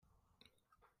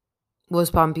What's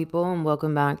poppin', people, and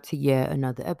welcome back to yet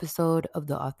another episode of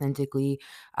the Authentically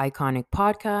Iconic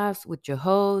podcast with your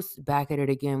host. Back at it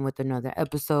again with another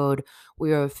episode.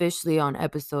 We are officially on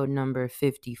episode number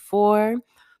 54.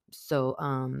 So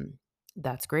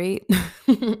that's great.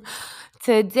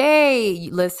 Today,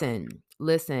 listen,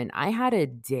 I had a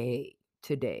day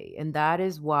today, and that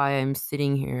is why I'm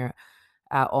sitting here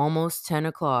at almost 10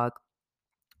 o'clock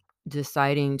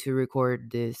deciding to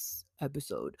record this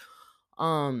episode.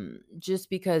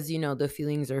 Just because the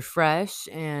feelings are fresh,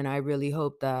 and I really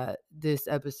hope that this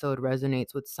episode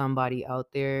resonates with somebody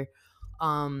out there.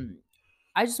 um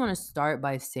I just want to start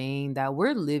by saying that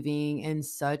we're living in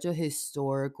such a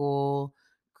historical,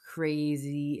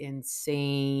 crazy,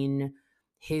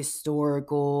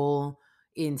 historical,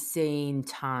 insane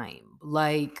time.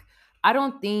 Like, I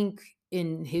don't think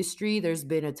in history there's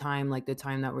been a time like the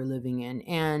time that we're living in.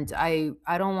 And I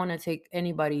don't want to take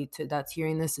anybody to that's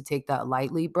hearing this to take that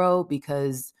lightly, bro,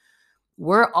 because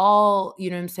we're all, you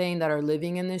know what I'm saying, that are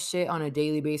living in this shit on a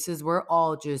daily basis. We're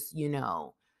all just,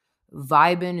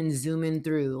 vibing and zooming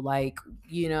through, like,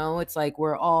 it's like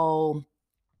we're all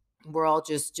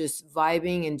just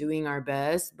vibing and doing our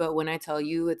best. But when I tell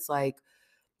you, it's like,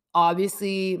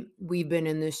 obviously we've been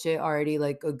in this shit already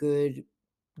like a good,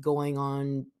 going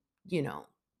on, you know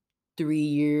 3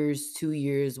 years, 2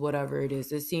 years, whatever it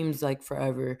is. It seems like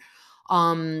forever.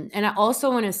 And I also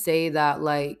want to say that,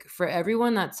 like, for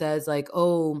everyone that says like,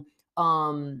 oh,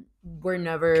 we're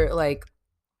never like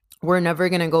we're never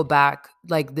going to go back,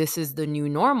 like this is the new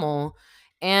normal.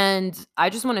 And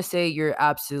I just want to say you're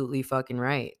absolutely fucking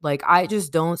right. Like, I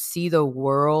just don't see the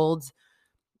world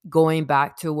going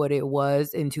back to what it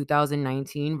was in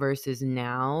 2019 versus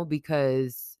now,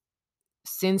 because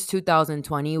since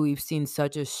 2020 we've seen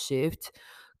such a shift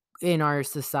in our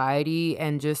society,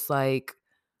 and just like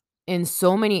in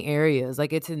so many areas.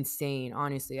 Like, it's insane.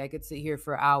 Honestly, I could sit here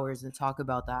for hours and talk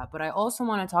about that, but I also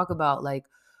want to talk about, like,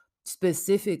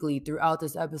 specifically throughout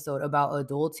this episode about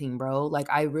adulting, bro. Like,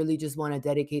 I really just want to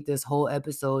dedicate this whole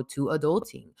episode to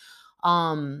adulting.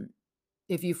 um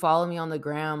if you follow me on the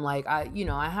gram, like, I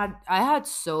had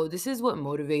so this is what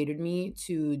motivated me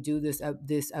to do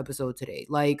this episode today,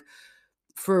 like,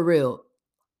 for real.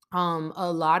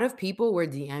 A lot of people were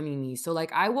DMing me. So,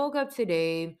 like, I woke up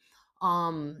today.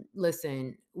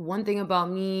 Listen, one thing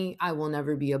about me, I will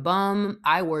never be a bum.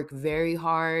 I work very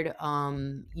hard.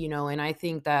 And I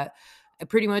think that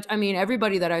pretty much, I mean,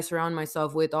 everybody that I surround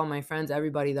myself with, all my friends,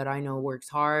 everybody that I know works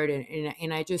hard.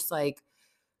 And I just, like,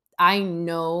 I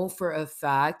know for a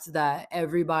fact that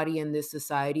everybody in this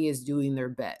society is doing their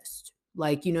best.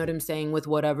 Like, you know what I'm saying, with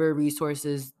whatever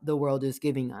resources the world is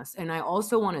giving us. And I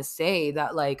also want to say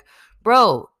that, like,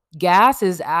 bro, gas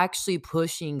is actually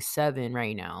pushing 7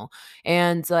 right now.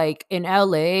 And, like, in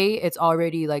LA, it's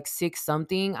already like 6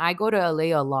 something. I go to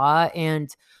LA a lot,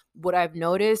 and what I've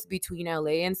noticed between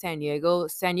LA and San Diego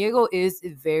is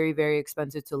very, very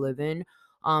expensive to live in,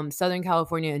 Southern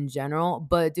California in general.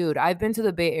 But dude, I've been to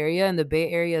the Bay Area, and the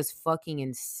Bay Area is fucking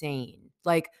insane.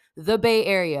 Like, the Bay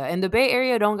Area. And the Bay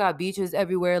Area don't got beaches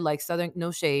everywhere like Southern,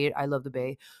 no shade, I love the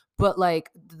Bay. But, like,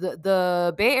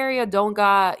 the Bay Area don't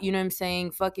got, you know what I'm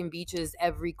saying, fucking beaches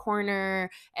every corner.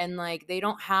 And, like, they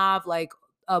don't have like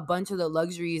a bunch of the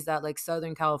luxuries that, like,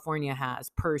 Southern California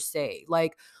has per se.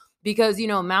 Like, because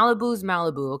Malibu's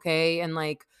Malibu, okay? And,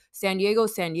 like, San Diego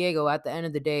at the end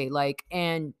of the day. Like,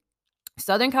 and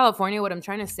Southern California, what I'm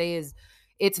trying to say is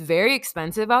it's very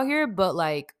expensive out here, but,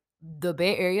 like, the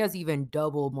Bay Area is even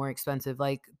double more expensive.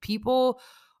 Like, people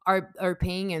are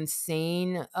paying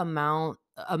insane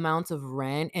amounts of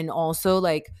rent. And also,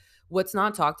 like, what's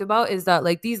not talked about is that,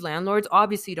 like, these landlords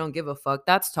obviously don't give a fuck.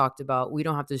 That's talked about. We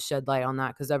don't have to shed light on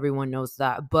that because everyone knows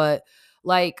that. But,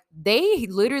 like, they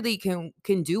literally can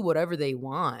do whatever they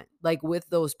want, like, with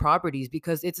those properties,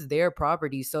 because it's their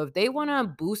property. So if they want to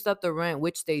boost up the rent,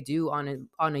 which they do on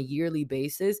a yearly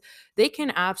basis, they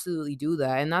can absolutely do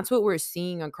that. And that's what we're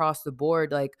seeing across the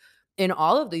board, like, in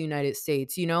all of the United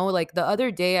States. Like, the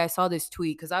other day I saw this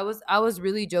tweet, because I was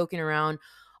really joking around,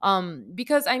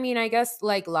 because, I mean, I guess,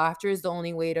 like, laughter is the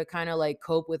only way to kind of, like,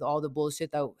 cope with all the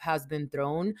bullshit that has been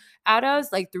thrown at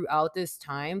us, like, throughout this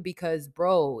time. Because,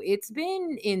 bro, it's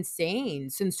been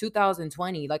insane since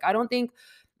 2020. Like,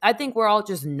 I think we're all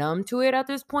just numb to it at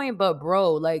this point. But,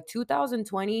 bro, like,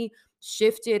 2020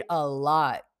 shifted a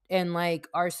lot. And, like,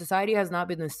 our society has not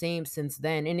been the same since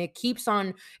then. And it keeps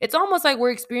on, it's almost like we're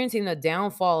experiencing the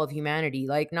downfall of humanity.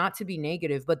 Like, not to be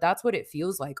negative, but that's what it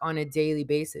feels like on a daily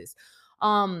basis.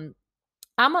 Um,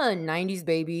 I'm a 90s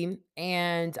baby,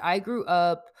 and I grew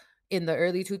up in the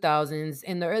early 2000s.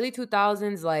 In the early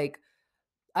 2000s, like,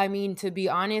 I mean, to be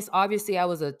honest, obviously I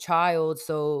was a child,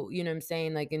 so you know what I'm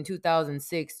saying, like in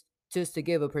 2006, just to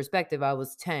give a perspective, I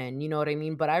was 10, you know what I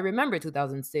mean? But I remember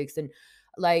 2006, and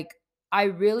like I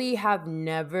really have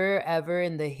never ever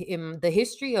in the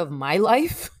history of my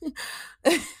life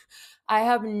I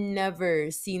have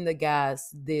never seen the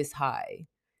gas this high.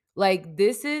 Like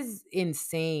this is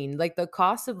insane. Like the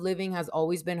cost of living has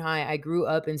always been high. I grew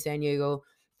up in San Diego,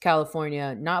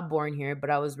 California, not born here, but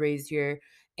I was raised here,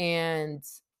 and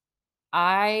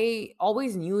I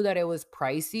always knew that it was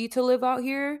pricey to live out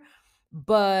here,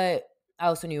 but I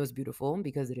also knew it was beautiful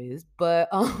because it is. But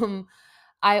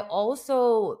I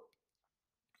also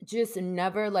just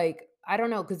never like I don't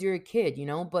know because you're a kid, you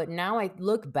know. But now I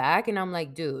look back and I'm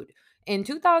like, dude, in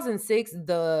 2006,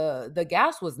 the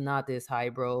gas was not this high,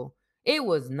 bro. It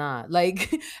was not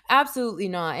like absolutely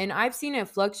not. And I've seen it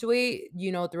fluctuate,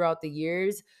 you know, throughout the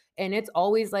years. And it's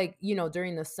always like, you know,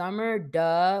 during the summer,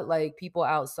 duh, like people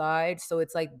outside. So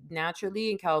it's like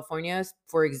naturally in California,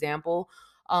 for example,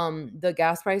 the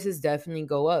gas prices definitely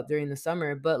go up during the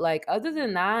summer. But like other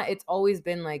than that, it's always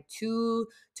been like 2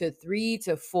 to 3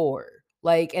 to 4,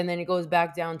 like, and then it goes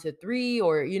back down to 3,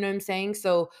 or you know what I'm saying.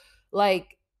 So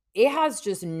like it has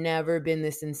just never been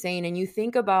this insane, and you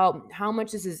think about how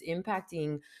much this is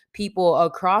impacting people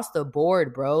across the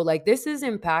board, bro. Like this is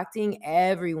impacting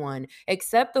everyone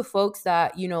except the folks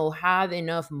that, you know, have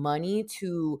enough money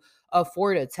to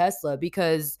afford a Tesla.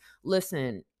 Because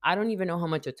listen, I don't even know how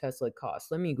much a Tesla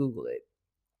costs. Let me Google it.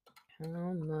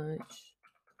 How much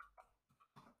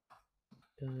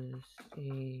does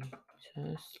a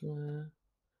Tesla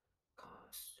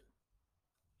cost?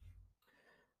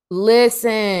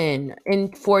 Listen,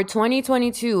 in for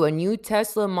 2022, a new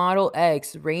Tesla Model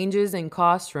X ranges in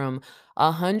cost from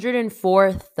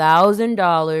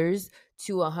 $104,000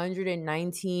 to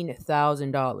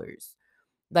 $119,000.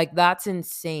 Like that's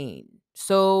insane.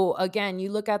 So again,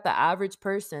 you look at the average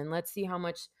person. Let's see how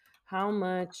much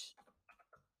an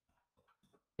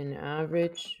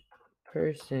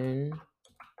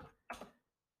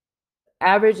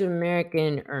average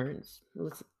American earns.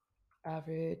 Let's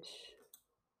average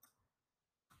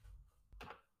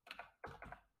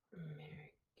American.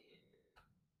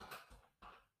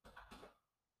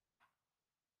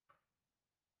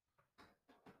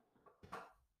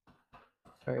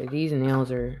 Sorry, these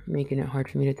nails are making it hard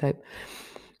for me to type.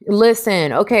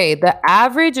 Listen, okay, the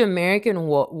average American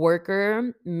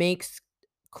worker makes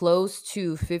close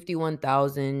to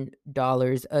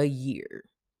 $51,000 a year.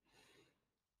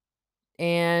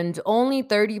 And only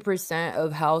 30%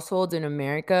 of households in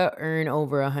America earn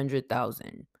over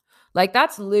 100,000. Like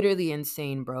that's literally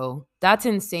insane, bro. That's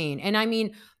insane. And I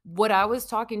mean, what I was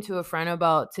talking to a friend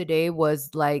about today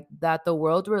was like that the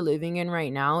world we're living in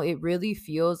right now, it really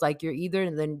feels like you're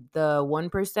either the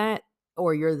 1%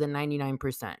 or you're the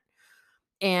 99%.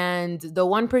 And the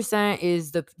 1%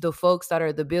 is the folks that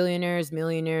are the billionaires,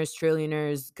 millionaires,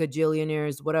 trillionaires,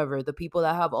 cajillionaires, whatever, the people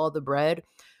that have all the bread.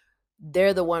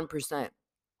 They're the 1%,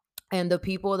 and the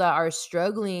people that are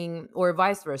struggling, or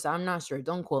vice versa, I'm not sure,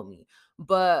 don't quote me,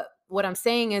 but what I'm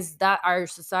saying is that our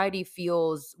society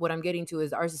feels, what I'm getting to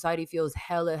is our society feels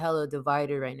hella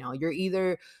divided right now. You're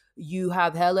either, you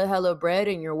have hella bread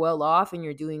and you're well off and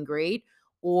you're doing great,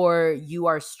 or you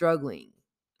are struggling.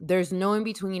 There's no in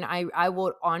between. I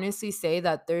will honestly say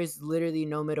that there's literally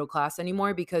no middle class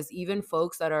anymore, because even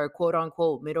folks that are quote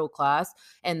unquote middle class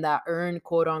and that earn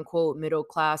quote unquote middle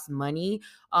class money,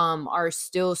 are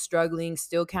still struggling,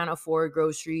 still can't afford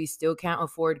groceries, still can't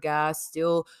afford gas,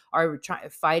 still are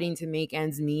fighting to make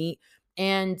ends meet.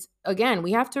 And again,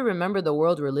 we have to remember the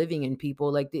world we're living in,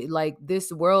 people. Like like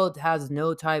this world has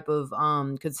no type of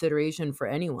consideration for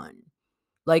anyone.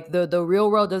 Like the real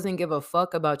world doesn't give a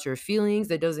fuck about your feelings.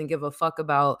 It doesn't give a fuck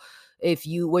about if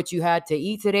you what you had to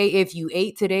eat today, if you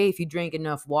ate today, if you drank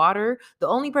enough water. The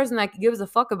only person that gives a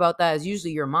fuck about that is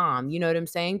usually your mom. You know what I'm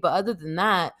saying? But other than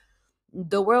that,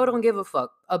 the world don't give a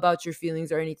fuck about your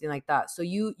feelings or anything like that. So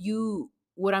you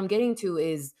what I'm getting to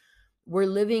is we're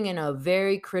living in a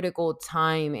very critical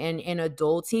time, and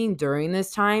adulting during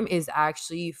this time is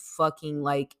actually fucking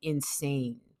like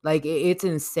insane. Like it's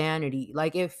insanity.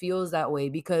 Like it feels that way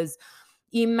because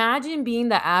imagine being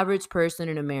the average person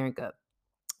in America.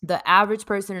 The average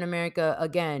person in America,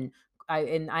 again,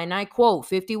 I quote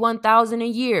 51,000 a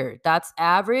year. That's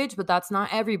average, but that's not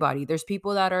everybody. There's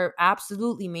people that are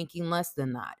absolutely making less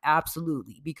than that.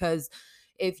 Absolutely. Because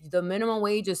if the minimum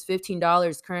wage is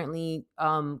 $15 currently,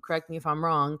 correct me if I'm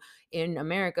wrong, in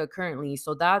America currently,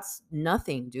 so that's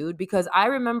nothing, dude. Because I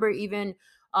remember even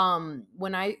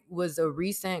when I was a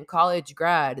recent college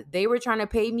grad, they were trying to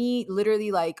pay me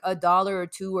literally like $1 or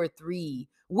 2 or 3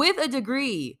 with a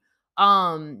degree.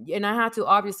 And I had to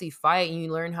obviously fight, and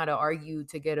you learn how to argue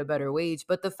to get a better wage.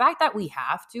 But the fact that we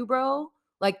have to, bro,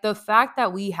 like the fact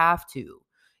that we have to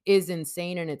is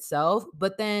insane in itself.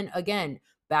 But then again,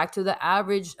 back to the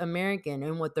average American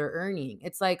and what they're earning.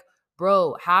 It's like,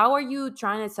 bro, how are you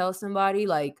trying to tell somebody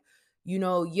like,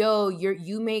 yo,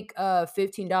 you make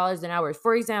 $15 an hour?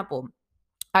 For example,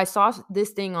 I saw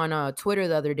this thing on Twitter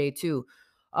the other day too,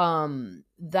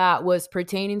 that was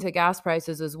pertaining to gas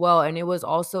prices as well. And it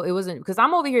wasn't because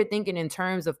I'm over here thinking in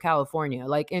terms of California,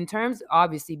 like in terms,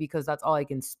 obviously, because that's all I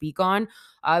can speak on.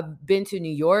 I've been to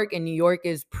New York, and New York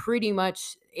is pretty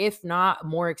much, if not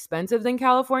more expensive than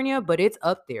California, but it's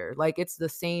up there. Like it's the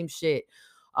same shit.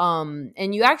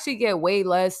 And you actually get way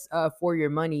less for your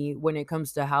money when it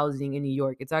comes to housing in New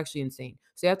York. It's actually insane.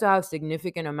 So you have to have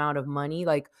significant amount of money.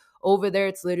 Like over there,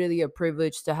 it's literally a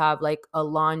privilege to have like a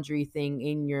laundry thing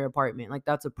in your apartment. Like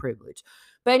that's a privilege.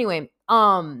 But anyway,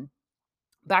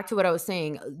 back to what I was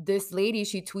saying. This lady,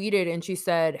 she tweeted and she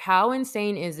said, "How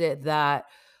insane is it that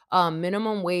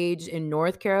minimum wage in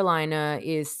North Carolina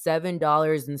is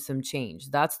 $7 and some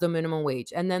change? That's the minimum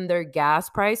wage, and then their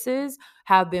gas prices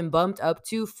have been bumped up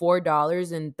to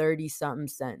 $4 and 30 something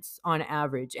cents on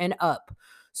average, and up.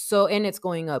 So, and it's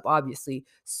going up, obviously.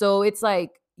 So it's like,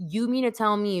 you mean to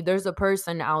tell me there's a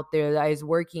person out there that is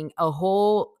working a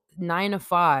whole 9 to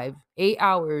 5, 8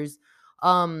 hours,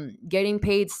 getting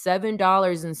paid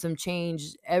 $7 and some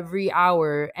change every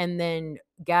hour, and then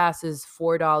gas is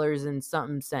 $4 and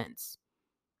something cents?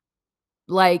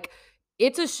 Like,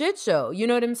 it's a shit show, you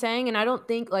know what I'm saying? And I don't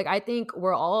think, like, I think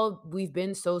we've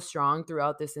been so strong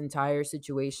throughout this entire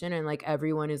situation, and like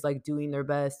everyone is like doing their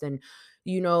best. And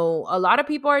a lot of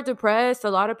people are depressed.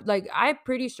 A lot of, like, I'm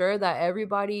pretty sure that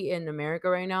everybody in America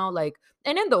right now, like,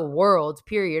 and in the world,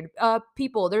 period,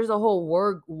 people, there's a whole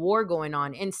war going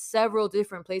on in several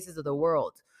different places of the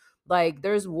world. Like,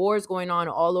 there's wars going on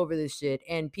all over this shit,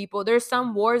 and people, there's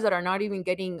some wars that are not even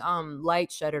getting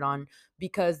light shedded on,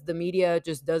 because the media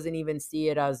just doesn't even see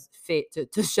it as fit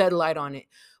to shed light on it,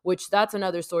 which that's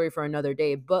another story for another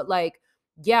day. But like,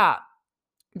 yeah,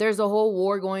 there's a whole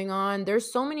war going on.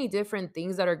 There's so many different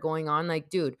things that are going on. Like,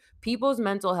 dude, people's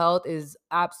mental health is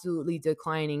absolutely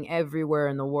declining everywhere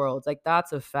in the world. Like,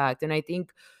 that's a fact. And I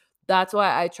think that's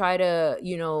why I try to,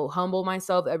 humble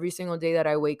myself every single day that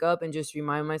I wake up, and just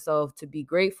remind myself to be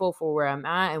grateful for where I'm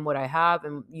at and what I have,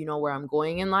 and where I'm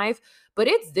going in life. But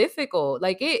it's difficult.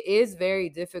 Like, it is very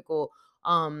difficult,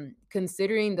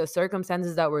 considering the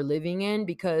circumstances that we're living in,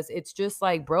 because it's just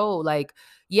like, bro, like,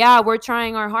 yeah, we're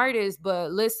trying our hardest,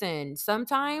 but listen,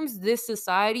 sometimes this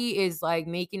society is like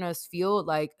making us feel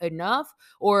like enough,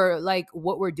 or like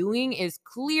what we're doing is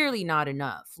clearly not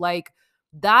enough. Like,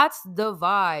 that's the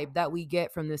vibe that we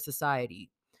get from this society.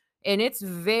 And it's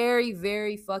very,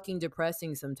 very fucking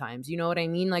depressing sometimes. You know what I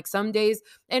mean? Like, some days,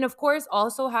 and of course,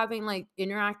 also having like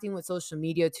interacting with social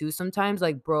media too sometimes,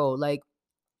 like, bro, like,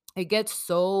 it gets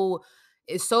so,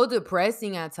 it's so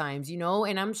depressing at times,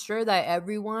 and I'm sure that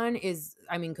everyone is,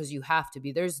 I mean, because you have to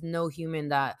be, there's no human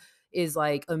that is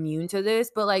like immune to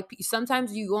this. But like,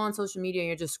 sometimes you go on social media and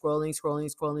you're just scrolling,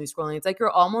 scrolling, scrolling, scrolling. It's like you're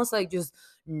almost like just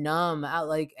numb at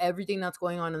like everything that's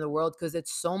going on in the world, because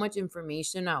it's so much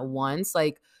information at once.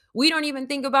 Like, we don't even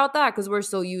think about that because we're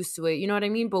so used to it, you know what I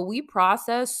mean? But we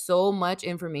process so much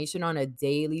information on a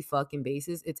daily fucking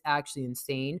basis, it's actually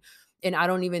insane. And I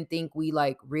don't even think we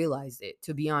like realized it,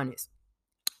 to be honest.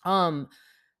 Um,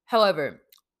 However,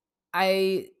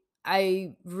 I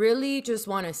I really just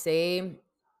want to say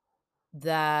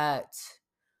that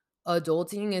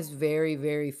adulting is very,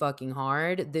 very fucking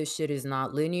hard. This shit is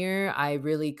not linear. I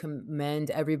really commend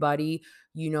everybody,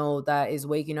 that is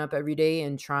waking up every day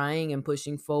and trying and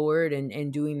pushing forward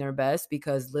and doing their best,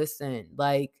 because listen,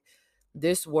 like,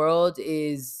 this world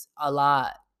is a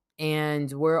lot,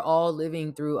 and we're all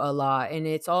living through a lot, and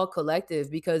it's all collective.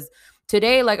 Because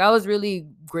today, like, I was really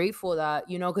grateful that,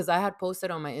 because I had posted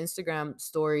on my Instagram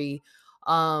story,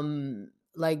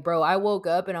 like, bro, I woke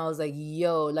up and I was like,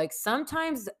 yo, like,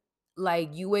 sometimes, like,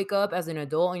 you wake up as an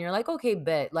adult and you're like, okay,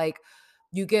 bet, like,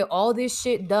 you get all this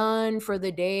shit done for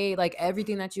the day, like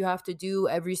everything that you have to do,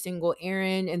 every single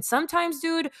errand. And sometimes,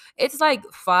 dude, it's like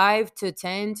 5 to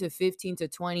 10 to 15 to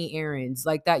 20 errands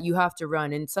like that you have to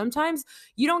run. And sometimes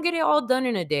you don't get it all done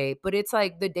in a day, but it's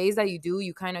like the days that you do,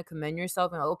 you kind of commend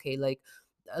yourself and, okay, like,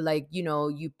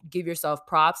 you give yourself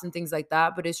props and things like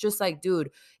that. But it's just like, dude,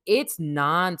 it's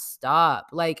nonstop.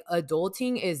 Like,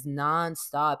 adulting is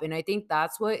nonstop. And I think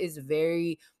that's what is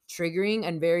very triggering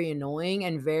and very annoying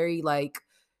and very, like,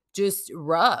 just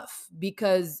rough,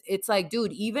 because it's like,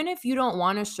 dude, even if you don't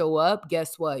want to show up,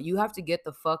 guess what? You have to get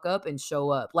the fuck up and show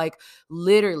up. Like,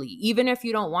 literally, even if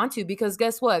you don't want to, because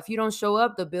guess what? If you don't show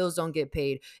up, the bills don't get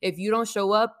paid. If you don't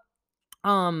show up,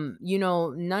 none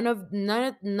of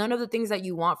the things that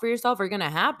you want for yourself are gonna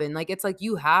happen. Like, it's like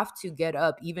you have to get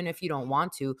up even if you don't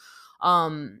want to.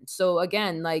 So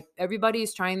again, like,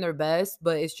 everybody's trying their best,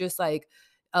 but it's just like,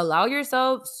 allow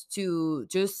yourselves to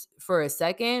just for a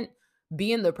second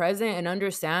be in the present and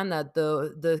understand that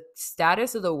the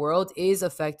status of the world is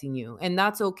affecting you, and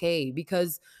that's okay,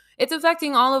 because it's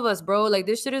affecting all of us, bro. Like,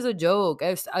 this shit is a joke.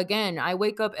 Again, I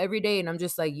wake up every day and I'm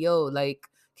just like, yo, like,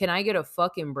 can I get a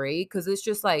fucking break? Because it's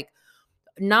just like,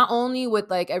 not only with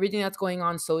like everything that's going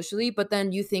on socially, but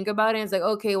then you think about it and it's like,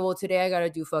 okay, well, today I gotta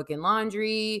do fucking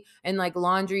laundry. And like,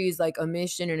 laundry is like a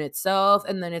mission in itself.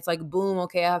 And then it's like, boom,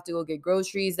 okay, I have to go get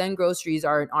groceries. Then groceries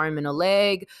are an arm and a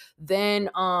leg, then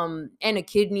and a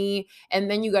kidney.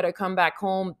 And then you gotta come back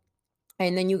home,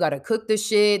 and then you gotta cook the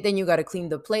shit, then you gotta clean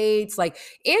the plates. Like,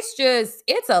 it's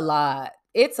a lot.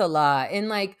 It's a lot. And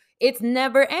like, it's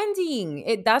never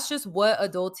ending. That's just what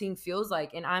adulting feels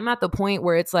like. And I'm at the point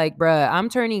where it's like, bruh, I'm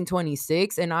turning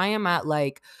 26 and I am at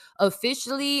like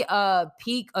officially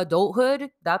peak adulthood.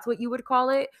 That's what you would call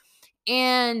it.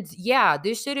 And yeah,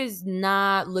 this shit is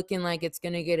not looking like it's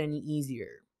gonna get any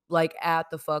easier. Like,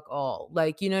 at the fuck all.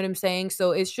 Like, you know what I'm saying?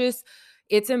 So it's just,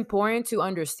 it's important to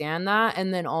understand that,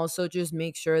 and then also just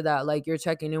make sure that like you're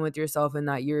checking in with yourself, and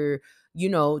that you're,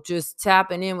 just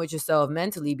tapping in with yourself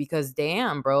mentally, because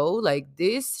damn, bro, like,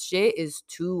 this shit is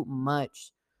too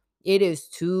much. It is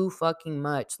too fucking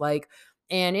much. Like,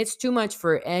 and it's too much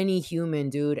for any human,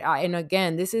 dude. And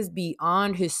again, this is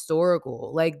beyond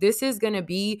historical. Like, this is going to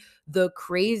be the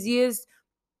craziest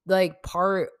like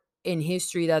part in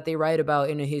history that they write about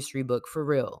in a history book, for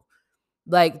real.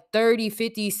 Like 30,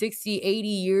 50, 60, 80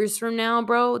 years from now,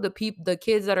 bro, the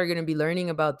kids that are going to be learning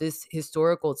about this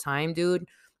historical time, dude,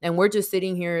 and we're just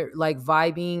sitting here like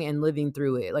vibing and living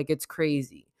through it. Like, it's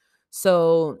crazy.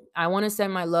 So, I want to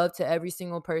send my love to every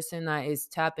single person that is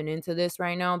tapping into this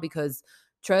right now, because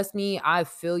trust me, I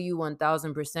feel you 1000%.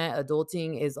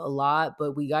 Adulting is a lot,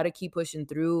 but we got to keep pushing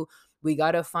through. We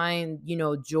got to find,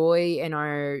 joy in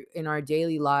our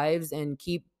daily lives, and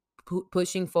keep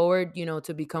pushing forward,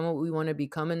 to become what we want to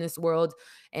become in this world,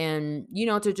 and,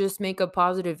 to just make a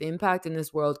positive impact in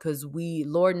this world, because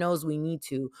Lord knows we need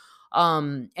to.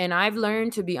 And I've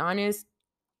learned, to be honest,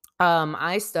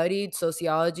 I studied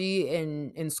sociology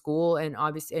in school, and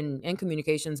obviously in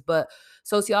communications, but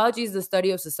sociology is the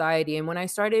study of society. And when I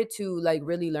started to like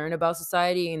really learn about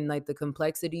society and like the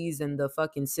complexities and the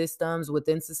fucking systems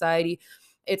within society,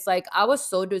 it's like I was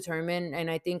so determined,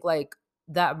 and I think like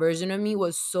that version of me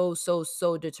was so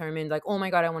so determined, like, oh my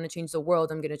god, I want to change the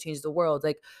world, I'm going to change the world,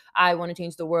 like, I want to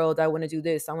change the world, I want to do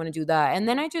this, I want to do that. And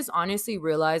then I just honestly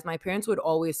realized my parents would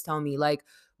always tell me, like,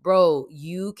 bro,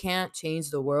 you can't change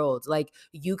the world. Like,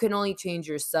 you can only change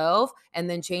yourself, and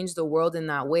then change the world in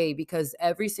that way, because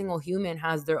every single human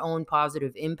has their own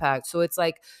positive impact. So it's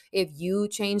like, if you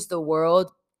change the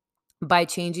world by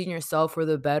changing yourself for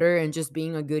the better and just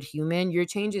being a good human, you're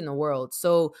changing the world.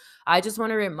 So I just want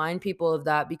to remind people of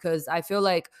that, because I feel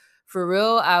like, for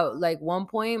real, at like one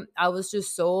point I was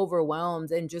just so overwhelmed,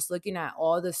 and just looking at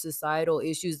all the societal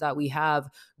issues that we have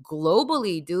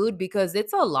globally, dude, because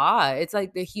it's a lot. It's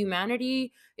like the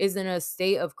humanity is in a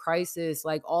state of crisis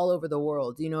like all over the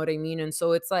world, you know what I mean? And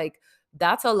so it's like,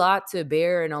 that's a lot to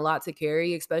bear and a lot to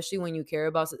carry, especially when you care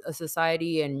about a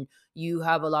society and you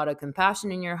have a lot of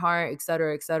compassion in your heart, et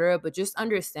cetera, et cetera. But just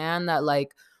understand that,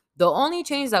 like, the only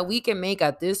change that we can make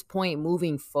at this point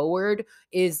moving forward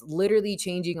is literally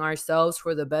changing ourselves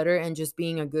for the better, and just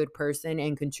being a good person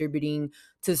and contributing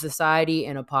to society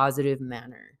in a positive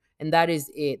manner. And that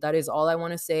is it. That is all I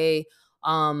want to say.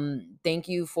 Thank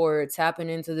you for tapping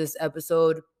into this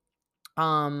episode.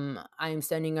 I'm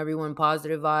sending everyone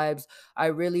positive vibes. I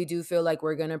really do feel like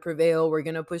we're gonna prevail, we're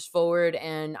gonna push forward.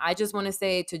 And I just want to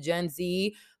say to Gen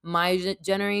Z, my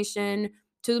generation,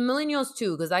 to the millennials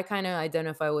too, because I kind of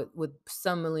identify with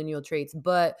some millennial traits,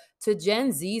 but to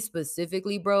Gen Z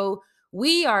specifically, bro,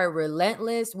 we are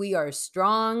relentless, we are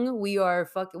strong, we are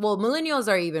fucking, well, millennials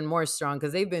are even more strong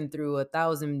because they've been through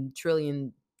 1,000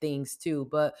 trillion things too.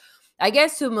 But I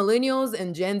guess to millennials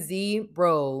and Gen Z,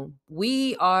 bro,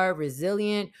 we are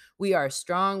resilient, we are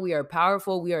strong, we are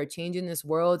powerful, we are changing this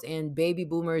world, and baby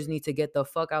boomers need to get the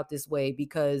fuck out this way,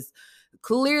 because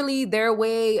clearly their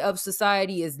way of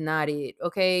society is not it,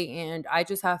 okay? And I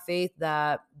just have faith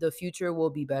that the future will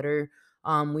be better.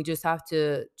 We just have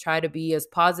to try to be as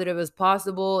positive as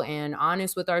possible and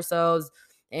honest with ourselves,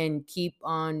 and keep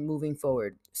on moving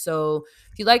forward. So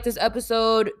if you like this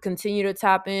episode, continue to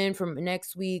tap in from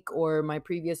next week or my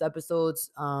previous episodes.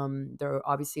 They're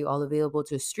obviously all available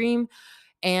to stream.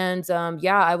 And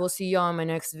yeah, I will see you on my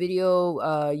next video,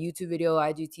 YouTube video,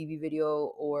 IGTV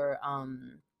video, or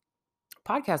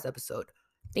podcast episode.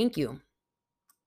 Thank you.